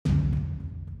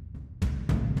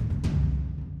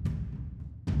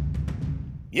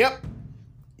Yep,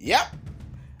 yep,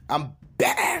 I'm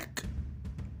back.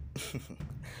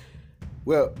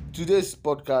 Well, today's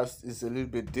podcast is a little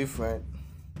bit different.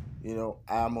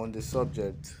 I'm on the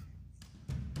subject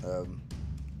um,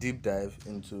 deep dive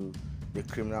into the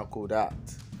Criminal Code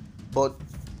Act. But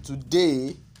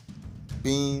today,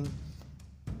 being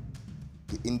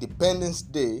the Independence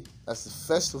Day, that's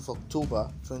the 1st of October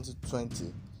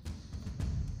 2020,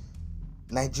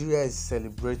 Nigeria is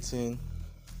celebrating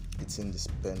its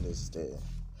Independence Day.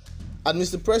 And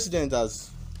Mr. President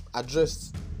has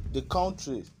addressed the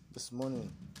country this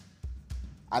morning.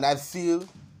 And I feel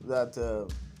that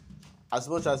as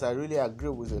much as I really agree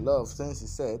with a lot of things he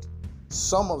said,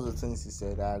 some of the things he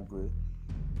said I agree.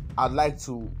 I'd like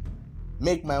to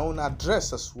make my own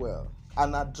address as well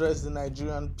and address the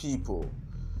Nigerian people,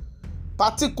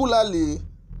 particularly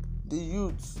the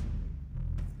youth,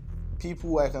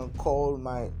 people I can call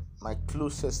my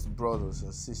closest brothers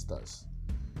and sisters.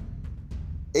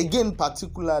 Again,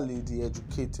 particularly the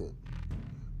educated,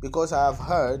 because I have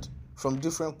heard from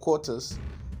different quarters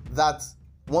that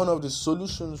one of the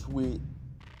solutions we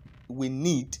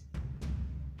need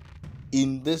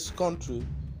in this country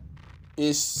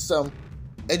is some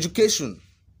education.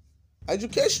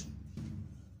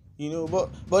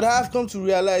 But I have come to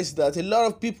realize that a lot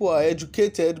of people are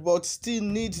educated but still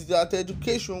need that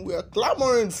education we are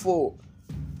clamoring for.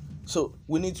 So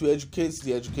we need to educate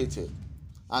the educated.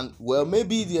 And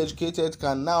maybe the educated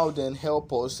can now then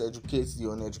help us educate the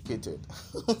uneducated.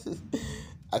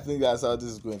 I think that's how this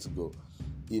is going to go.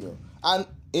 And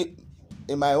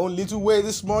in my own little way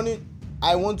this morning,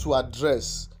 I want to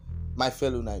address my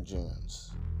fellow Nigerians.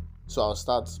 So I'll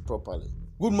start properly.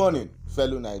 Good morning,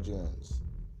 fellow Nigerians.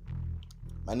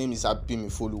 My name is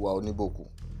Abimi Foluwa Oniboku,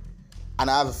 and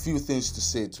I have a few things to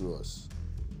say to us.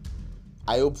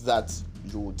 I hope that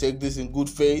you will take this in good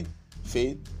faith,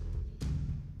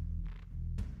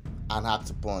 and act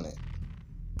upon it.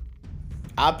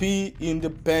 Happy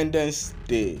Independence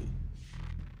Day,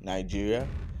 Nigeria.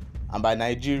 And by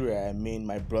Nigeria, I mean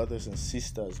my brothers and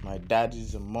sisters, my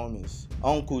daddies and mommies,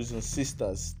 uncles and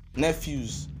sisters,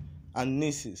 nephews and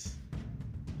nieces,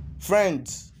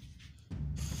 friends,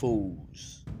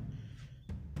 foes.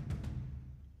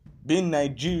 Being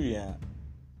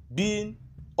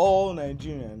all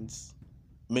Nigerians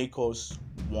make us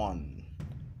one.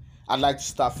 I'd like to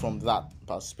start from that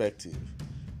perspective.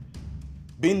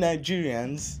 Being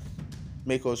Nigerians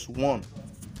make us one.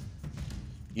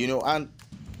 And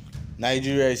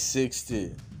Nigeria is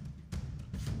 60.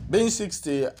 Being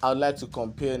 60, I'd like to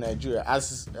compare Nigeria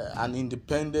as an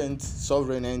independent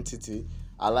sovereign entity.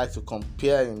 I'd like to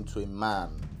compare him to a man.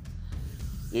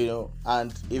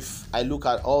 And if I look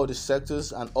at all the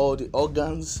sectors and all the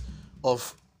organs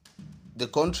of the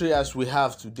country as we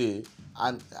have today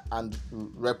and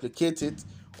replicate it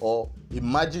or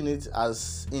imagine it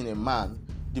as in a man,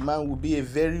 the man will be a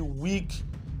very weak,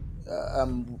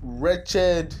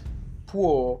 wretched,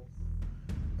 poor,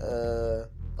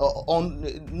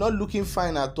 not looking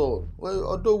fine at all. Well,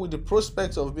 although with the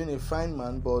prospect of being a fine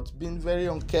man, but being very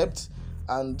unkempt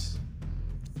and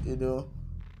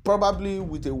probably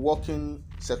with a working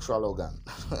sexual organ.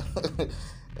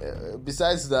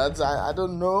 Besides that, I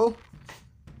don't know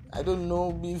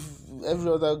if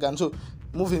every other organ. So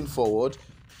moving forward,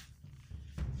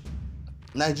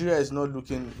 Nigeria is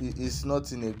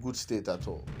not in a good state at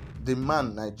all. The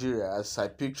man Nigeria, as I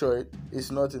picture it,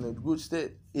 is not in a good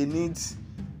state. It needs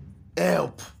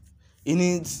help. It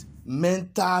needs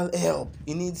mental help.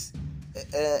 It needs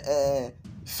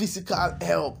physical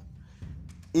help.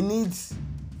 It needs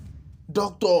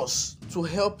doctors to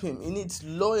help him. He needs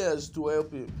lawyers to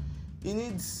help him. He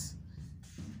needs,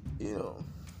 a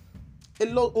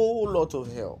whole lot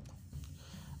of help.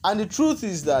 And the truth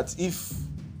is that if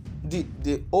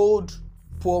the old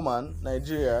poor man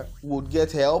Nigeria would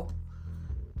get help,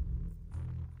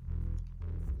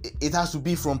 it has to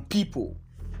be from people.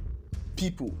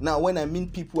 Now, when I mean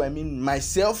people, I mean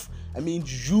myself. I mean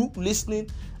you listening.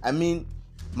 I mean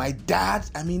my dad.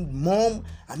 I mean mom.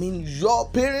 I mean your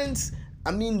parents.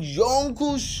 I mean your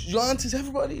uncles, your aunties,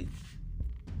 everybody.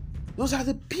 Those are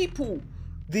the people.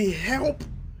 The help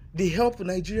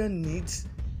Nigeria needs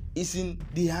is in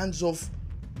the hands of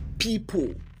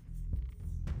people.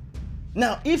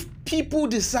 Now, if people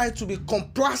decide to be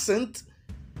complacent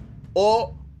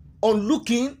or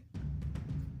unlooking,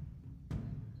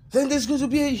 then there's going to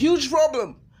be a huge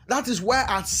problem. That is why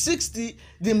at 60,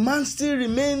 the man still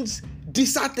remains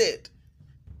deserted.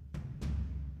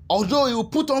 Although he will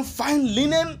put on fine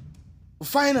linen,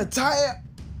 fine attire,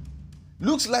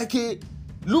 looks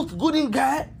good in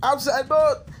guy outside,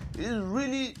 but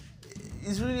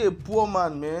he's really a poor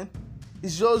man, man.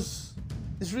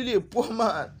 It's really a poor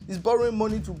man. He's borrowing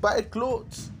money to buy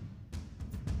clothes,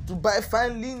 to buy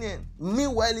fine linen.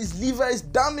 Meanwhile, his liver is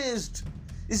damaged,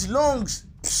 his lungs,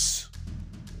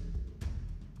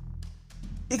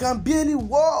 he can barely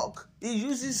walk. He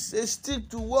uses a stick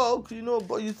to walk,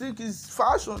 but you think it's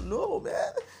fashion. No,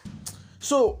 man.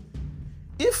 So,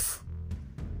 if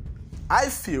I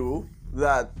feel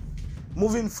that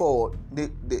moving forward,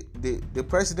 the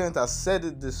president has said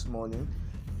it this morning,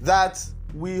 that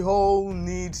we all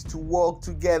need to work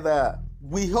together.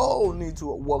 We all need to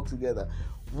work together.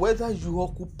 Whether you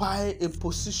occupy a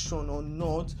position or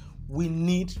not, we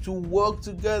need to work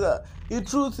together. The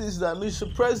truth is that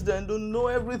Mr. President don't know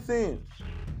everything.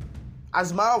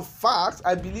 As a matter of fact,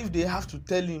 I believe they have to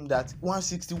tell him that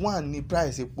 161 ni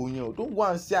price eponyo. Don't go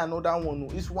and say another one.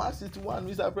 It's 161,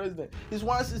 Mr. President. It's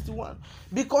 161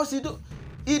 because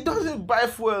he doesn't buy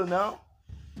fuel now.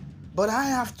 But I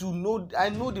have to know. I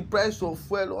know the price of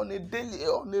fuel on a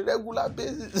regular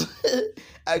basis.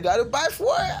 I gotta buy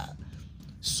fuel.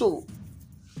 So,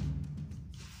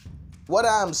 what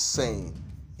I am saying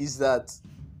is that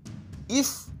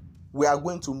if we are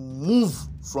going to move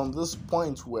from this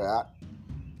point where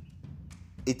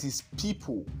it is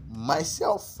people,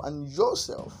 myself and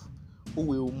yourself, who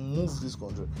will move this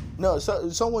country. Now,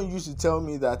 someone used to tell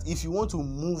me that if you want to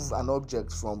move an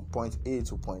object from point A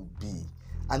to point B,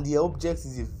 and the object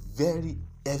is a very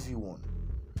heavy one,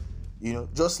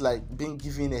 just like being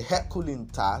given a Herculean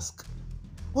task,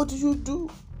 what do?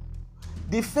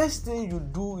 The first thing you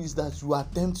do is that you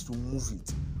attempt to move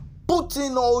it. Put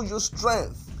in all your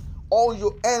strength, all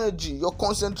your energy, your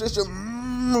concentration,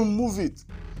 move it.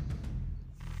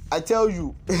 I tell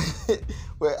you,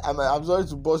 well, I'm sorry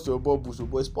to burst your bubble,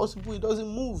 but it's possible it doesn't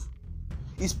move.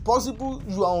 It's possible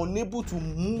you are unable to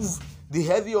move the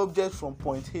heavy object from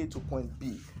point A to point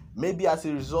B. Maybe as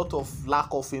a result of lack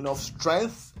of enough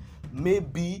strength,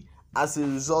 maybe as a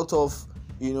result of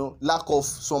lack of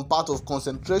some part of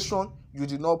concentration. You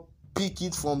did not pick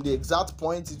it from the exact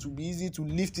point. It will be easy to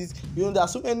lift it. There are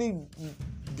so many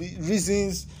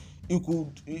reasons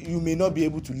you may not be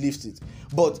able to lift it,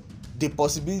 but the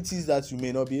possibility is that you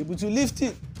may not be able to lift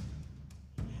it.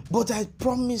 But I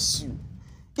promise you,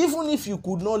 even if you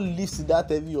could not lift that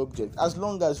heavy object, as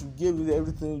long as you gave it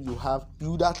everything you have,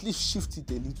 you would at least shift it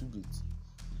a little bit.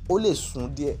 Only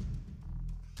soon there.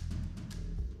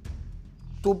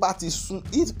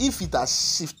 If it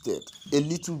has shifted a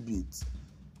little bit,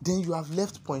 then you have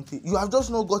left point A. You have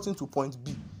just not gotten to point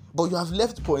B, but you have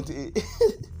left point A.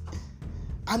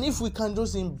 And if we can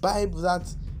just imbibe that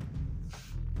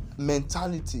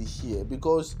mentality here,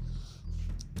 because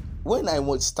when I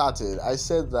started, I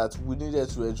said that we needed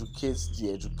to educate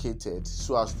the educated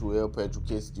so as to help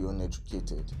educate the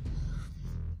uneducated.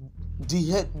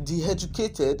 The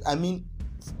educated, I mean,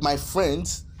 my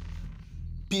friends,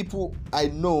 people I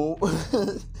know,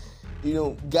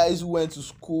 guys who went to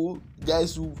school,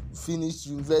 guys who finished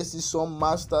university, some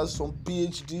masters, some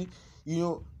PhD,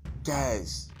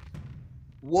 guys,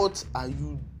 what are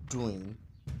you doing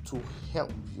to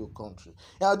help your country?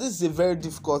 Now, this is a very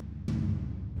difficult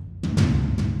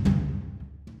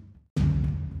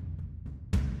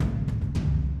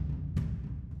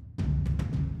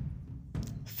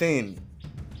thing.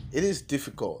 It is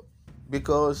difficult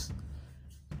because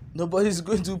nobody's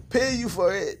going to pay you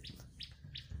for it.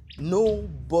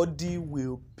 Nobody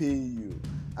will pay you.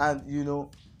 And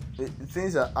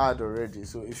things are hard already.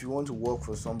 So if you want to work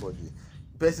for somebody,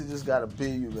 person just gotta pay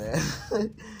you,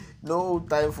 man. No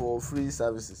time for free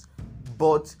services.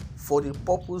 But for the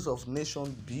purpose of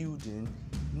nation building,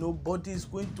 nobody is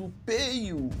going to pay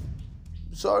you.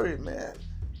 Sorry, man.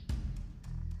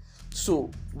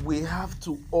 So we have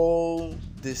to all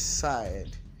decide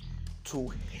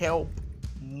to help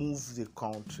move the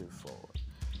country forward.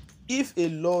 If a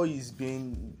law is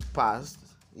being passed,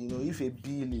 if a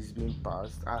bill is being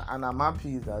passed, and I'm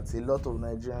happy that a lot of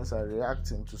Nigerians are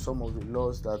reacting to some of the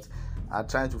laws that are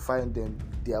trying to find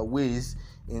their ways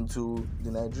into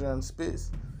the Nigerian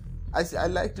space. I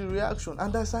like the reaction,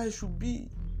 and that's how it should be.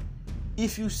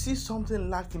 If you see something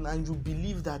lacking and you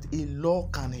believe that a law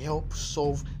can help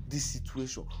solve this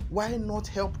situation, why not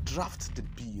help draft the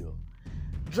bill?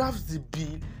 Draft the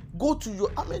bill. Go to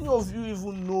how many of you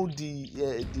even know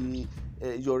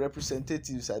your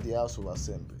representatives at the House of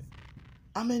Assembly?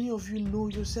 How many of you know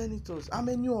your senators? How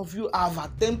many of you have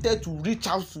attempted to reach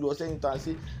out to your senator and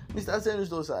say, Mr.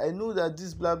 Senator, sir, I know that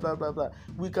this blah blah blah blah,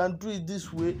 we can do it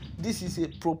this way, this is a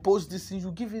proposed this thing,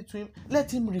 you give it to him, let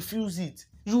him refuse it.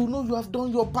 You know you have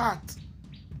done your part.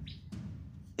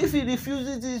 If he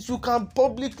refuses it, you can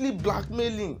publicly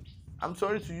blackmail him. I'm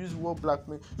sorry to use the word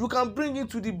blackmail. You can bring it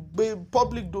to the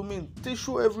public domain. They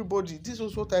show everybody. This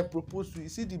was what I proposed to you.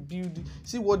 See the building.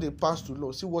 See what they passed to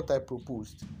law. See what I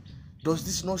proposed. Does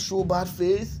this not show bad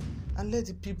faith? And let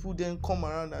the people then come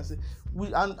around and say,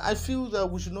 and I feel that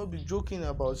we should not be joking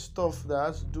about stuff that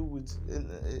has to do with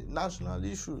national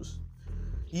issues.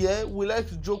 Yeah, we like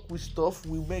to joke with stuff.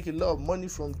 We make a lot of money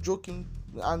from joking,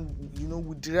 and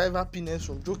we derive happiness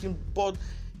from joking. But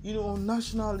on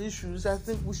national issues, I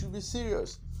think we should be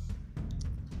serious,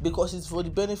 because it's for the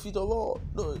benefit of all.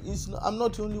 No, it's not, I'm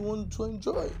not the only one to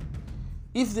enjoy.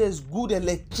 If there's good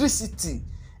electricity,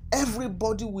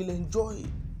 everybody will enjoy it.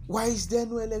 Why is there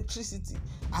no electricity?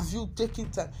 Have you taken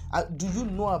time? Do you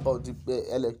know about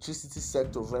the electricity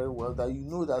sector very well? That you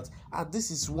know that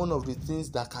this is one of the things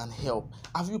that can help.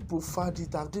 Have you profiled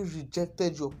it? Have they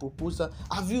rejected your proposal?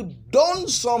 Have you done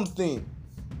something?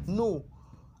 No.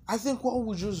 I think what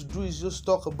we just do is just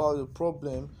talk about the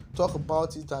problem, talk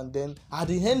about it, and then at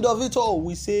the end of it all,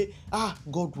 we say,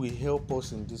 God will help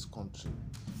us in this country.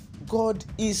 God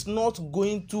is not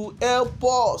going to help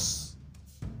us.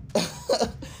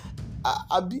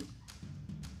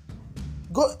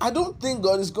 God, I don't think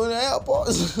God is going to help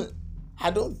us. I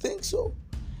don't think so.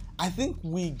 I think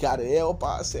we gotta help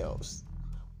ourselves.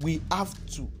 We have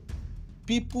to.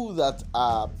 People that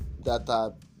are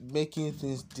making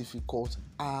things difficult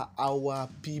are our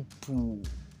people.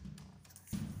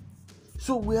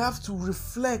 So we have to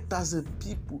reflect as a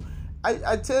people.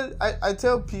 I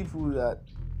tell people that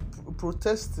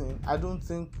protesting, I don't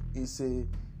think is a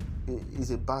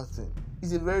bad thing.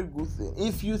 It's a very good thing.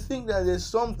 If you think that there's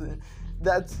something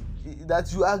that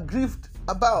you are aggrieved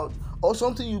about, or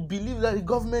something you believe that the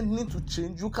government needs to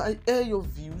change, you can air your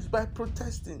views by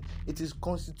protesting. It is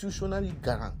constitutionally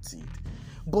guaranteed.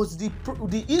 But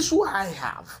the issue I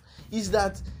have is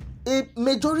that a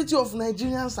majority of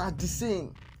Nigerians are the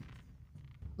same.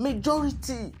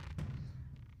 Majority.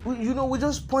 We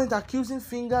just point accusing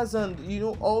fingers and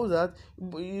all that.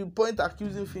 You point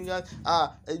accusing fingers.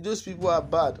 Those people are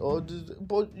bad,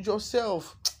 but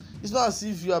yourself, it's not as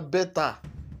if you are better.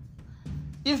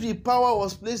 If the power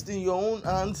was placed in your own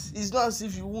hands, it's not as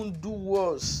if you won't do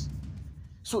worse.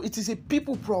 So it is a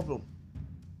people problem.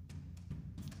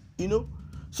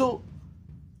 So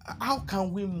how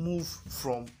can we move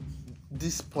from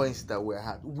these points that we're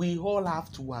at? We all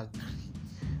have to agree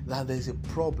that there's a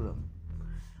problem.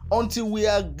 Until we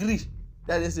agree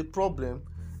that there's a problem,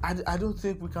 I don't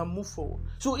think we can move forward.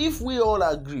 So if we all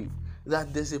agree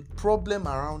that there's a problem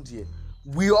around here,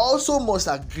 we also must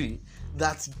agree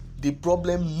that the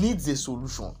problem needs a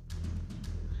solution.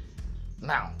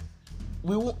 Now,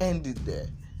 we won't end it there.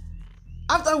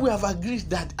 After we have agreed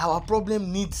that our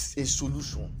problem needs a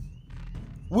solution,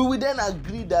 we will then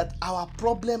agree that our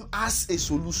problem has a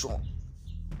solution.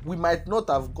 We might not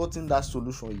have gotten that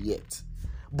solution yet,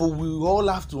 but we all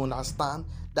have to understand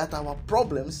that our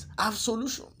problems have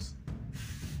solutions.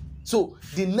 So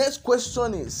the next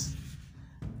question is,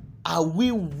 are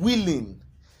we willing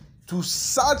to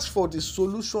search for the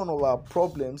solution of our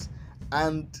problems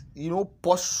and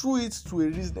pursue it to a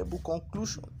reasonable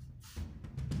conclusion?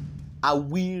 Are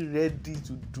we ready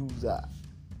to do that?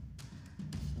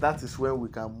 That is when we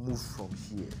can move from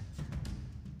here.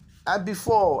 And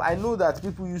before, I know that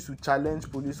people used to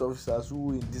challenge police officers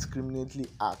who indiscriminately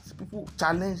act. People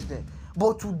challenge them.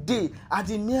 But today, at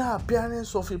the mere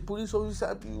appearance of a police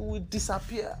officer, people will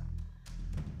disappear.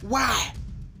 Why?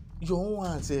 Your own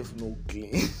hands have no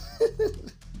claim.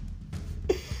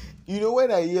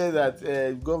 When I hear that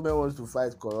government wants to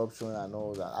fight corruption and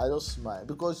all that, I just smile,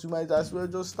 because you might as well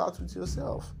just start with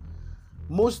yourself.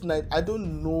 I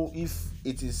don't know if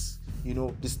it is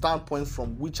the standpoint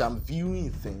from which I'm viewing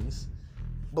things,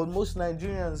 but most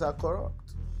Nigerians are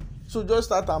corrupt. So just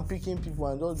start unpicking people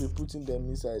and just be putting them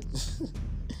inside.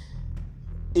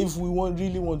 If we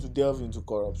really want to delve into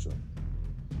corruption,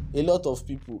 a lot of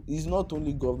people, it's not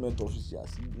only government officials,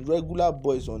 regular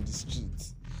boys on the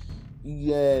streets,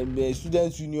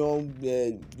 student union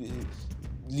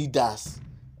leaders,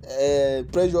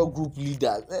 pressure group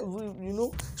leaders,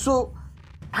 So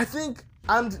I think,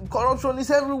 and corruption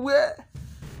is everywhere.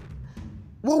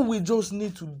 What we just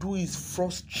need to do is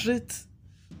frustrate.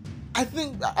 I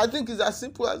think it's as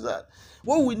simple as that.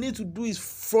 What we need to do is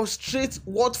frustrate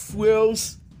what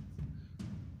fuels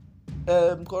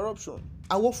corruption.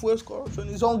 And what fuels corruption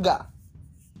is hunger.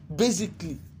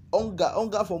 Basically,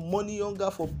 hunger for money, hunger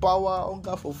for power,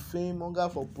 hunger for fame, hunger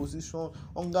for position,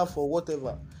 hunger for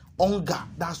whatever. Hunger,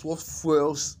 that's what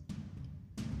fuels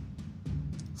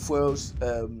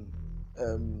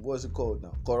what's it called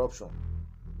now? Corruption.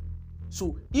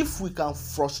 So if we can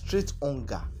frustrate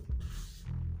hunger,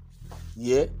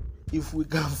 if we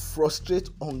can frustrate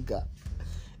hunger,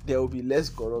 there will be less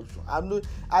corruption.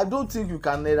 I don't think you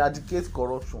can eradicate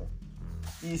corruption.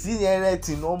 It's inherent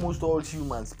in almost all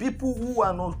humans. People who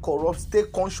are not corrupt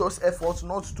take conscious effort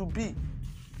not to be.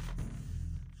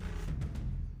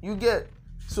 You get?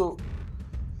 So,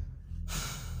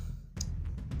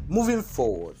 moving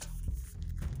forward,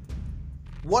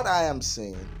 what I am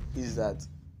saying is that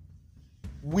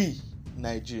we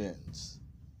Nigerians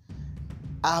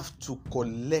have to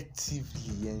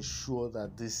collectively ensure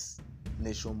that this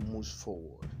nation moves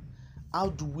forward. How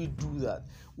do we do that?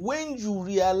 When you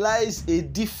realize a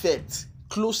defect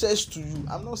closest to you,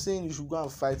 I'm not saying you should go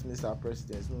and fight Mr.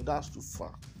 President. No, that's too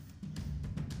far.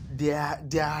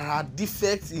 There are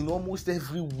defects in almost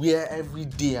everywhere, every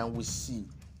day, and we see.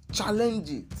 Challenge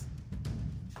it.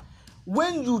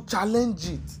 When you challenge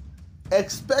it,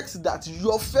 expect that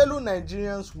your fellow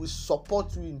Nigerians will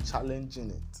support you in challenging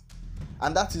it.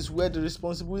 And that is where the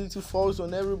responsibility falls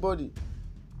on everybody.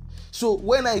 So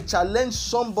when I challenge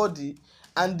somebody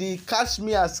and they catch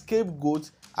me as scapegoat,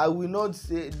 I will not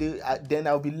say then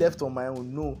I'll be left on my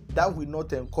own. No, that will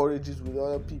not encourage it with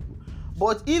other people.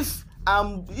 But if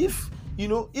I'm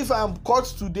caught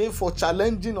today for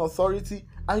challenging authority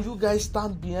and you guys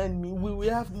stand behind me, we will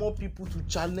have more people to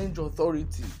challenge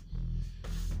authority.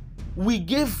 We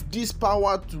gave this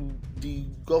power to the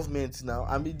government now.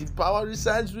 I mean, the power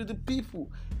resides with the people.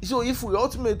 So if we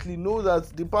ultimately know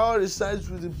that the power resides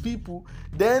with the people,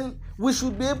 then we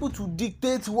should be able to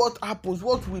dictate what happens,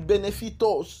 what will benefit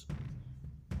us.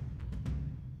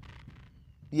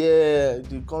 Yeah,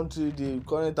 the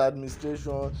current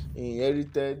administration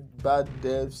inherited bad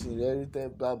debts,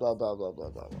 inherited blah blah blah blah blah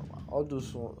blah blah. All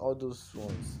those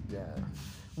ones. Yeah.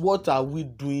 What are we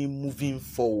doing moving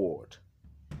forward?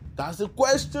 That's the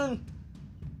question.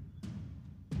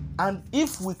 And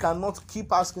if we cannot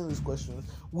keep asking these questions,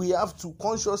 we have to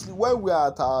consciously, when we are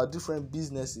at our different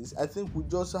businesses, I think we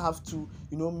just have to,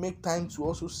 make time to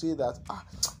also say that,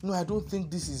 no, I don't think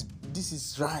this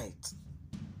is right.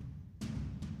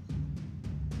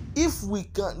 If we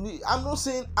can, I'm not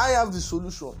saying I have the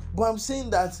solution, but I'm saying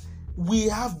that we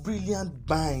have brilliant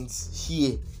minds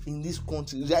here in this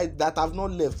country, right, that have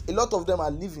not left. A lot of them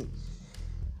are living.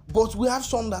 But we have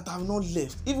some that have not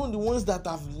left. Even the ones that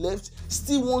have left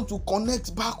still want to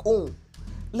connect back home.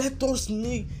 Let us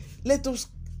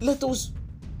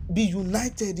be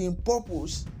united in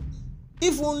purpose.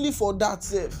 If only for that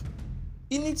self.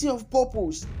 Unity of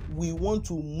purpose. We want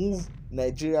to move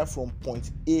Nigeria from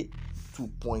point A to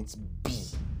point B.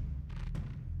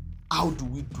 How do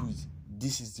we do it?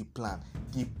 This is the plan.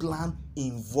 The plan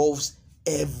involves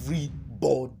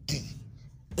everybody.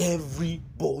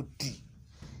 Everybody.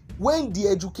 When the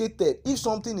educated, if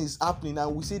something is happening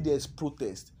and we say there's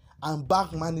protest and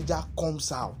bank manager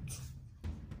comes out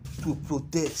to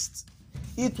protest,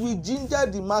 it will ginger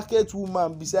the market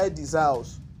woman beside his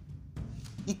house.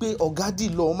 Ipe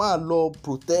ogadi law man law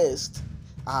protest,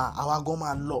 our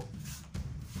government law.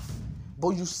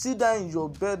 But you sit down in your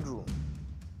bedroom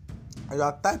and you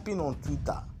are typing on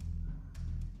Twitter.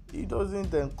 It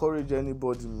doesn't encourage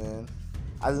anybody, man.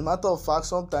 As a matter of fact,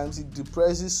 sometimes it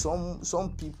depresses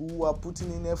some people who are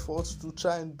putting in efforts to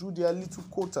try and do their little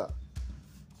quota.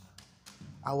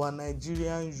 Our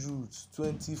Nigerian youth,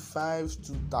 25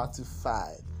 to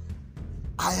 35,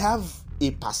 I have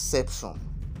a perception,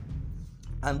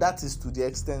 and that is to the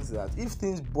extent that if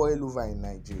things boil over in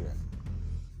Nigeria,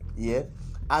 yeah,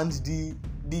 and the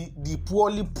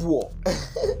poorly poor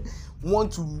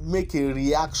want to make a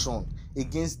reaction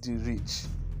against the rich,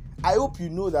 I hope you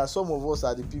know that some of us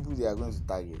are the people they are going to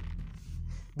target,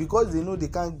 because they know they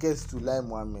can't get to Lai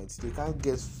Mohammed, they can't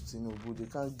get to Tinubu, they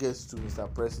can't get to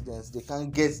Mr. President, they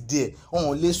can't get there.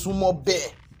 Unless sumo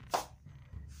bear.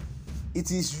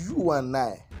 It is you and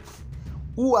I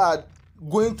who are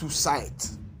going to sight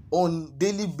on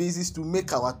daily basis to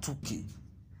make our 2K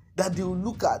that they will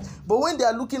look at. But when they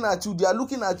are looking at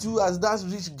you as that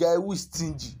rich guy who is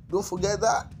stingy. Don't forget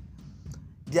that.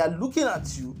 They are looking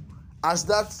at you as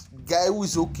that guy who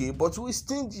is okay but who is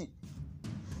stingy.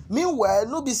 Meanwhile,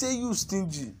 no be say you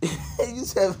stingy. You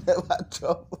have never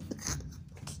trouble.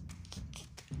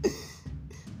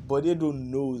 But they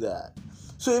don't know that.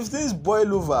 So if things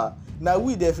boil over, now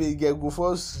we definitely go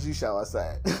first reach our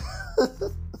side.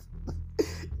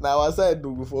 Now our side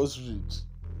don't go first reach.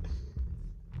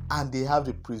 And they have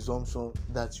a presumption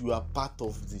that you are part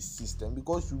of the system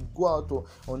because you go out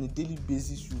on a daily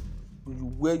basis, you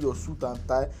wear your suit and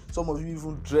tie. Some of you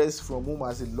even dress from home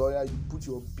as a lawyer. You put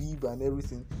your bib and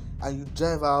everything, and you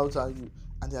drive out, and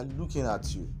they are looking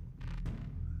at you.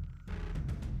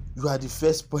 You are the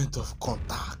first point of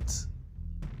contact.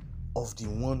 of the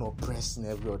one oppressing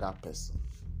every other person.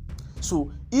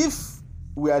 So if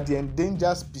we are the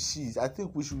endangered species, I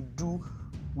think we should do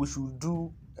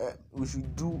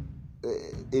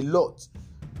a lot.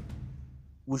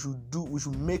 We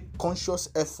should make conscious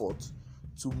effort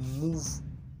to move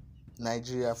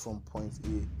Nigeria from point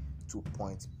A to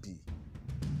point B.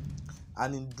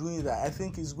 And in doing that, I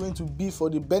think it's going to be for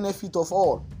the benefit of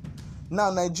all.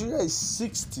 Now Nigeria is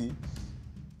 60.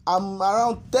 I'm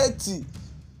around 30.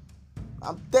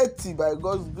 I'm 30 by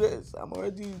God's grace. I'm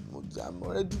already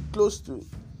close to it.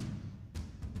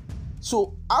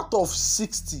 So out of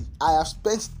 60, I have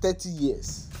spent 30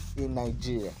 years in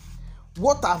Nigeria.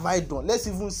 What have I done? Let's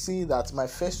even say that my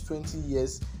first 20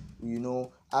 years,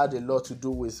 had a lot to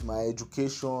do with my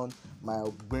education, my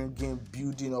upbringing,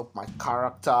 building up my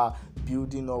character,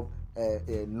 building up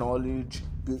knowledge,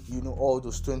 all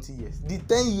those 20 years. The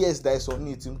 10 years that is on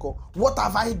it, what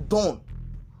have I done?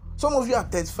 Some of you are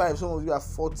 35, some of you are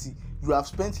 40. You have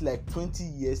spent like 20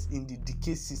 years in the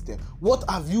decade system. What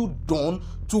have you done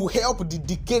to help the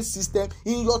decade system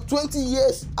in your 20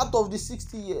 years out of the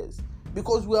 60 years?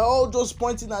 Because we are all just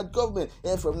pointing at government.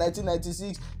 From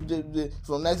 1996,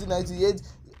 from 1998,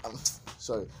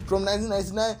 from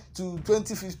 1999 to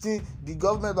 2015, the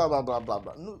government, blah, blah, blah, blah,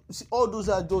 blah. No, see, all those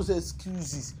are those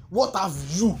excuses. What have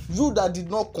you that did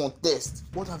not contest,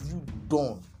 what have you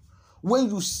done? When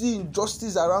you see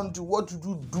injustice around you, what did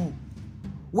you do?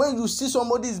 When you see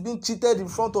somebody is being cheated in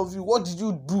front of you, what did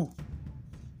you do?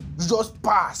 You just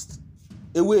passed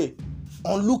away,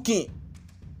 unlooking.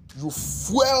 You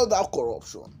fuel that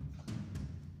corruption.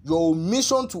 Your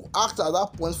omission to act at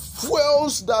that point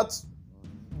fuels that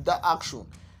action,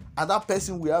 and that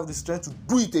person will have the strength to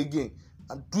do it again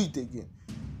and do it again.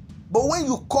 But when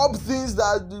you curb things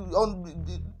that on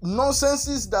the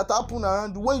nonsenses that happen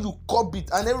around, when you curb it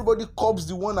and everybody curbs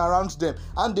the one around them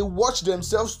and they watch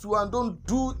themselves too and don't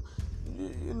do,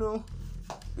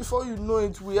 before you know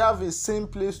it, we have a same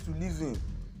place to live in.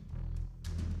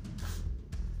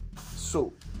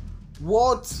 So,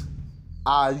 what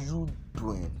are you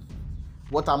doing?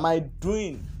 What am I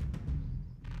doing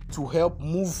to help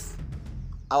move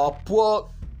our poor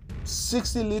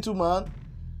 60 little man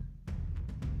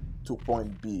to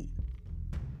point B?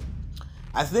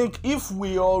 I think if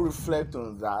we all reflect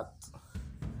on that,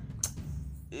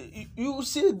 you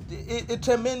see a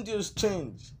tremendous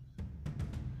change.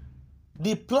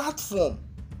 The platform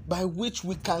by which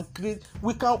we can create,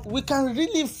 we can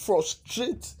really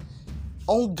frustrate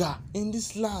hunger in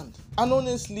this land, and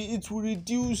honestly, it will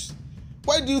reduce.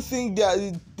 Why do you think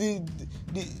the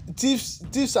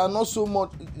thieves are not so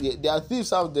much? There are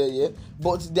thieves out there, yeah,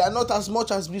 but they are not as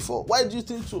much as before. Why do you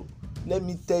think so? Let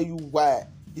me tell you why.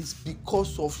 It's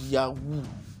because of Yahoo.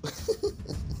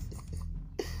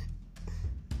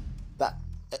 That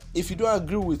if you don't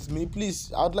agree with me,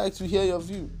 please, I'd like to hear your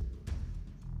view.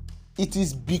 It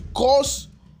is because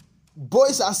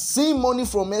boys are seeing money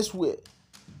from elsewhere.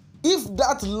 If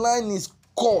that line is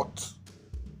cut,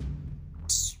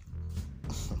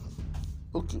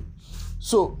 okay,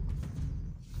 so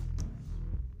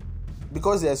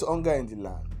because there's hunger in the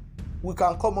land, we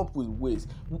can come up with ways.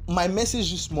 My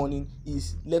message this morning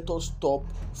is, let us stop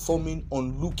forming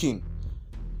on looking.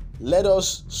 Let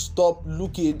us stop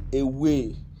looking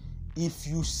away. If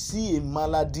you see a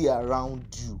malady around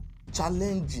you,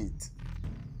 challenge it.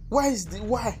 Why?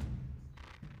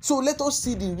 So let us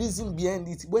see the reason behind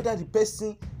it, whether the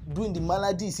person doing the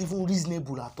malady is even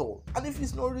reasonable at all. And if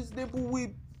it's not reasonable,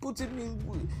 we put him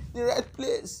in the right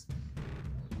place.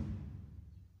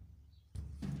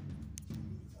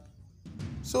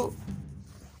 So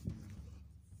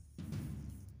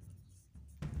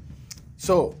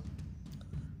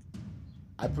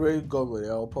I pray God will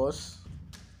help us.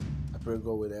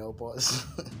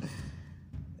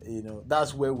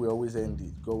 That's where we always end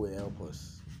it. God will help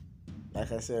us.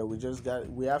 Like I said, we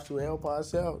have to help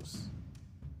ourselves.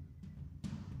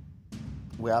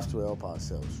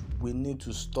 We need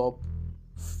to stop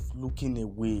looking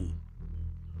away.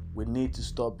 We need to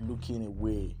start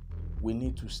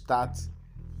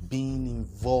being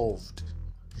involved.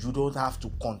 You don't have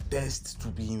to contest to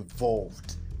be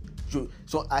involved.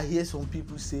 So I hear some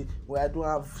people say, well, I don't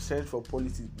have sense for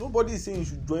politics. Nobody is saying you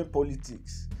should join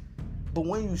politics. But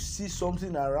when you see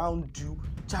something around you,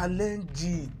 challenge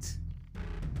it.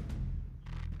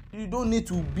 You don't need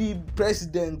to be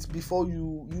president before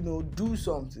you do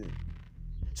something.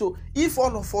 So if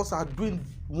all of us are doing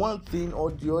one thing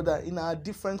or the other in our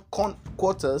different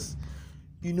quarters,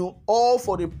 all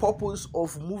for the purpose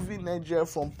of moving Nigeria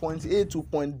from point A to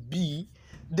point B,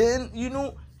 then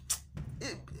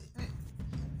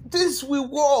this will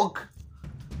work.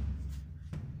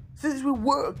 Things will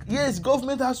work. Yes,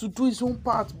 government has to do its own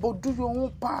part, but do your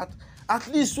own part. At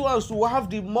least so as to have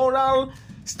the moral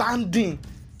standing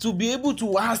to be able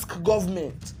to ask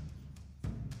government.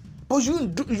 But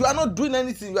you are not doing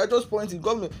anything. You are just pointing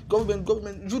government.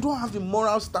 You don't have the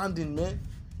moral standing, man,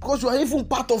 because you are even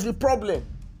part of the problem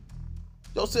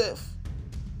yourself.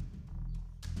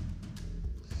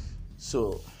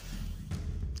 So,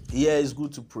 yeah, it's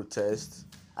good to protest.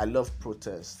 I love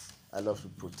protest. I love to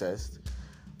protest,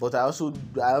 but I also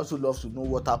love to know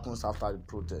what happens after the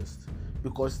protest,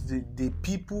 because the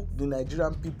people, the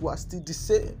Nigerian people, are still the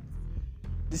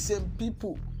same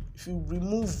people. If you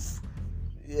remove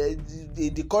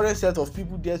the current set of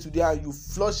people there today and you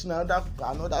flush in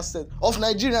another set of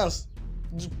Nigerians,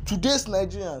 today's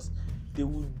Nigerians, they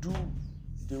will do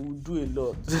a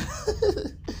lot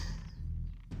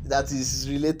that is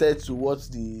related to what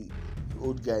the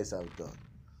old guys have done,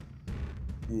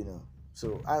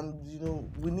 So, and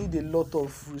we need a lot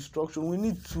of restructuring. We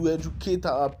need to educate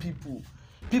our people.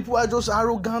 People are just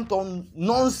arrogant on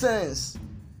nonsense,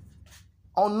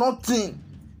 on nothing.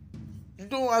 You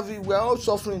don't have it. We're all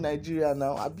suffering in Nigeria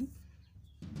now, Abi.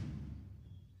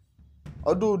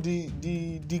 Although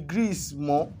the degree is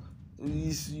more,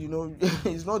 is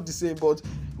it's not the same, but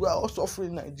we are all suffering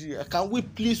in Nigeria. Can we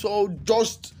please all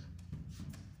just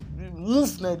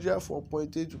move Nigeria from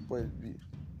point A to point B?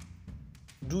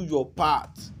 Do your part.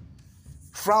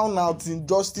 Frown out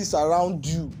injustice around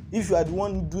you. If you are the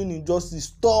one doing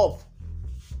injustice,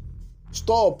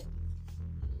 stop,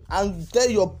 and tell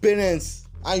your parents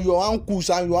and your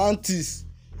uncles and your aunties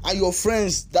and your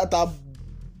friends that are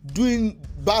doing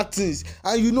bad things,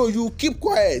 and you keep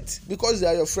quiet because they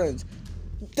are your friends.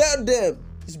 Tell them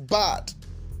it's bad.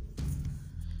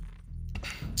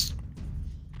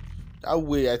 That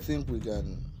way I think we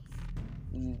can,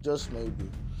 just maybe.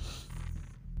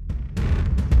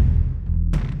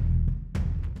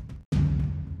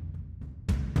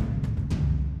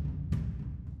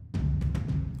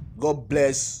 God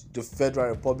bless the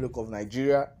Federal Republic of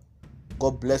Nigeria.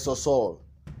 God bless us all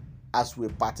as we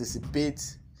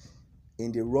participate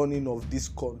in the running of this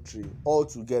country all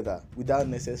together without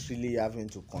necessarily having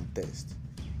to contest.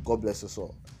 God bless us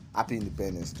all. Happy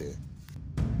Independence Day.